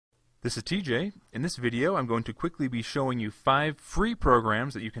This is TJ. In this video, I'm going to quickly be showing you 5 free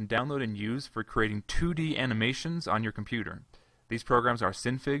programs that you can download and use for creating 2D animations on your computer. These programs are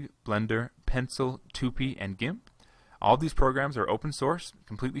Synfig, Blender, Pencil, Tupi, and Gimp. All of these programs are open source,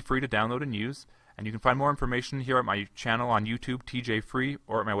 completely free to download and use, and you can find more information here at my channel on YouTube, TJ Free,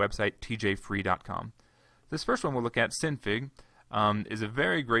 or at my website, tjfree.com. This first one we'll look at, Synfig, is a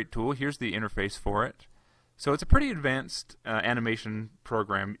very great tool. Here's the interface for it. So it's a pretty advanced animation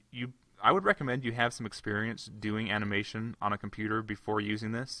program. I would recommend you have some experience doing animation on a computer before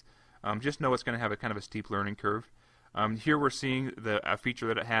using this. Just know it's going to have a kind of a steep learning curve. Here we're seeing a feature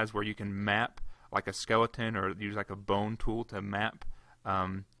that it has where you can map like a skeleton or use like a bone tool to map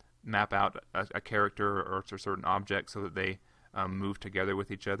out a character or a certain object so that they move together with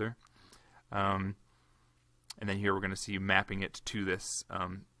each other. And then here we're going to see mapping it to this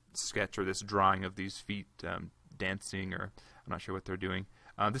sketch or this drawing of these feet dancing, or I'm not sure what they're doing.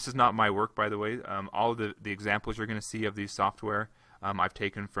 This is not my work, by the way. All of the examples you're going to see of these software I've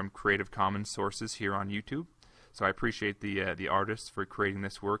taken from Creative Commons sources here on YouTube. So I appreciate the artists for creating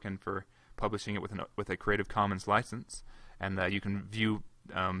this work and for publishing it with a Creative Commons license. And you can view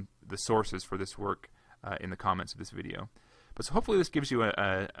the sources for this work in the comments of this video. But so hopefully this gives you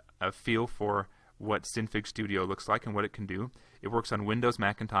a feel for what Synfig Studio looks like and what it can do. It works on Windows,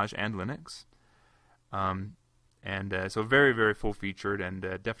 Macintosh, and Linux. So very, very full-featured, and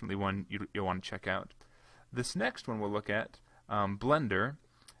definitely one you'll want to check out. This next one we'll look at, Blender,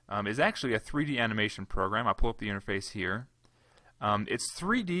 is actually a 3D animation program. I'll pull up the interface here. It's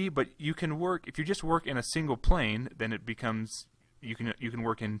 3D, but you can work, if you just work in a single plane, then it becomes, you can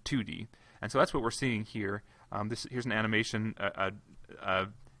work in 2D. And so that's what we're seeing here. Here's an animation, a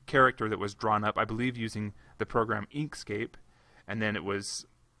character that was drawn up, I believe, using the program Inkscape, and then it was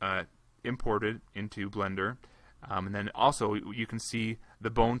imported into Blender. And then also you can see the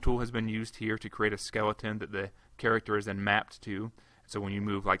bone tool has been used here to create a skeleton that the character is then mapped to. So when you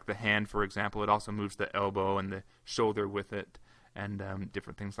move like the hand, for example, it also moves the elbow and the shoulder with it, and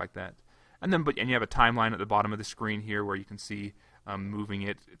different things like that. And you have a timeline at the bottom of the screen here where you can see moving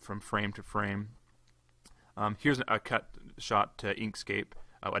it from frame to frame. Here's a cut shot to Inkscape,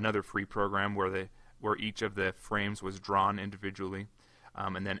 another free program where each of the frames was drawn individually.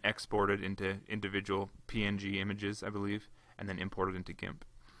 And then exported into individual PNG images, I believe, and then imported into Gimp.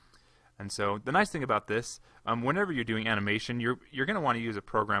 And so the nice thing about this, whenever you're doing animation, you're going to want to use a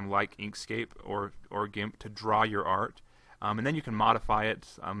program like Inkscape or Gimp to draw your art, and then you can modify it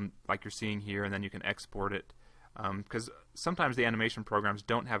like you're seeing here, and then you can export it. Because sometimes the animation programs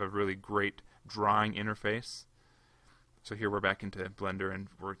don't have a really great drawing interface. So here we're back into Blender, and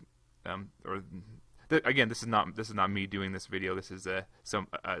again, this is not me doing this video. This is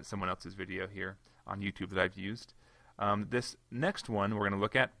someone else's video here on YouTube that I've used. This next one we're going to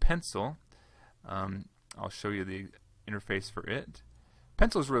look at, Pencil. I'll show you the interface for it.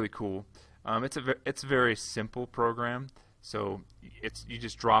 Pencil is really cool. It's a very simple program. So you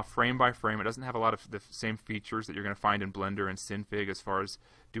just draw frame by frame. It doesn't have a lot of the same features that you're going to find in Blender and Synfig as far as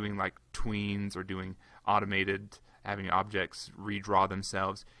doing like tweens or doing automated, having objects redraw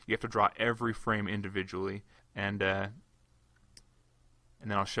themselves. You have to draw every frame individually, and then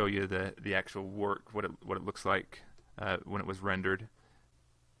I'll show you the actual work, what it looks like when it was rendered.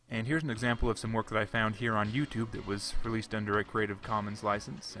 And here's an example of some work that I found here on YouTube that was released under a Creative Commons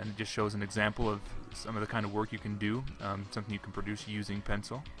license, and it just shows an example of some of the kind of work you can do, something you can produce using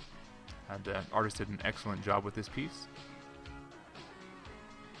Pencil. And the artist did an excellent job with this piece.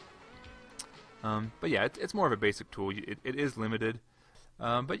 But yeah, it's more of a basic tool. It is limited.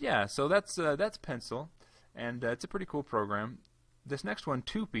 But yeah, so that's Pencil, and it's a pretty cool program. This next one,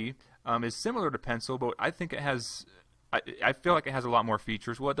 Tupi, is similar to Pencil, but I think it has, I feel like it has a lot more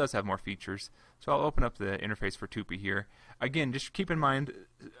features. Well, it does have more features. So I'll open up the interface for Tupi here. Again, just keep in mind,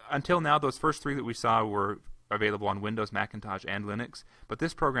 until now, those first 3 that we saw were available on Windows, Macintosh, and Linux. But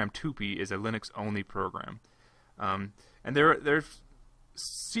this program, Tupi, is a Linux-only program. And they're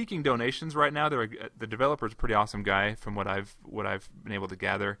seeking donations right now. The developer's a pretty awesome guy, from what I've been able to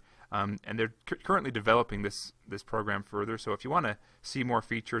gather, and they're currently developing this program further. So if you want to see more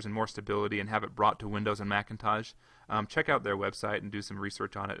features and more stability and have it brought to Windows and Macintosh, check out their website and do some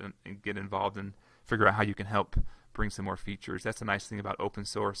research on it and get involved and figure out how you can help bring some more features. That's the nice thing about open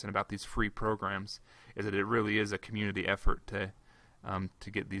source and about these free programs, is that it really is a community effort to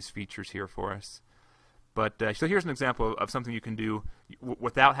get these features here for us. But so here's an example of something you can do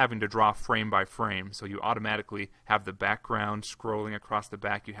without having to draw frame by frame. So you automatically have the background scrolling across the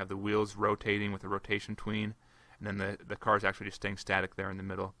back. You have the wheels rotating with a rotation tween, and then the car is actually just staying static there in the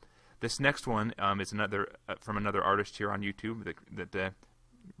middle. This next one is another from another artist here on YouTube that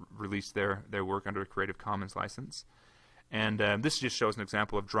release their work under a Creative Commons license. And this just shows an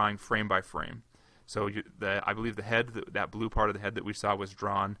example of drawing frame by frame. So I believe the head, that blue part of the head that we saw was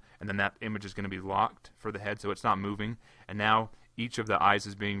drawn, and then that image is going to be locked for the head, so it's not moving. And now each of the eyes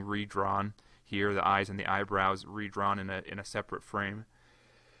is being redrawn. Here, the eyes and the eyebrows redrawn in a separate frame.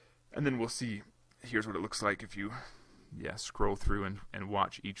 And then we'll see, here's what it looks like if you scroll through and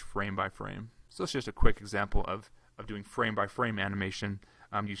watch each frame by frame. So it's just a quick example of doing frame by frame animation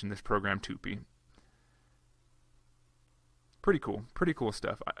using this program Tupi. Pretty cool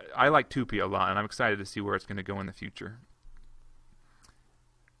stuff. I like Tupi a lot, and I'm excited to see where it's going to go in the future.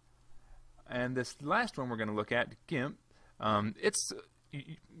 And this last one we're going to look at, Gimp,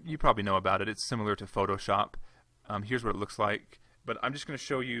 you probably know about it. It's similar to Photoshop. Here's what it looks like. But I'm just going to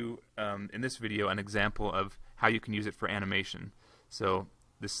show you in this video an example of how you can use it for animation. So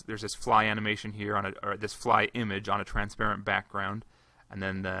there's this fly animation here or this fly image on a transparent background, and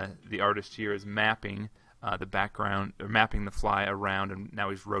then the artist here is mapping the background, or mapping the fly around, and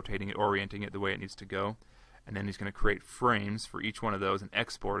now he's rotating it, orienting it the way it needs to go. And then he's going to create frames for each one of those and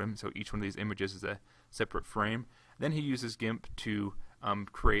export them, so each one of these images is a separate frame. Then he uses Gimp to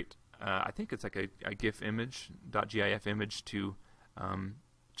create, I think it's like a GIF image, .gif image, to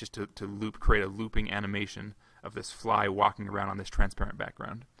just to create a looping animation of this fly walking around on this transparent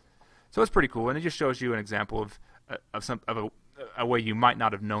background. So it's pretty cool, and it just shows you an example of a way you might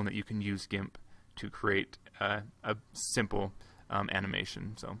not have known that you can use Gimp to create a simple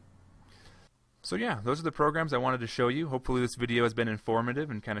animation. So yeah, those are the programs I wanted to show you. Hopefully this video has been informative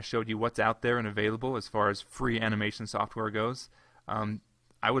and kind of showed you what's out there and available as far as free animation software goes.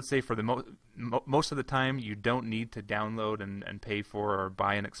 I would say for the most of the time you don't need to download and pay for or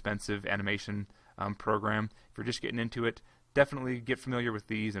buy an expensive animation program. If you're just getting into it, definitely get familiar with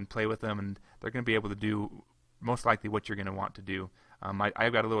these and play with them, and they're going to be able to do most likely what you're going to want to do.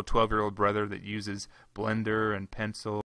 I've got a little 12-year-old brother that uses Blender and Pencil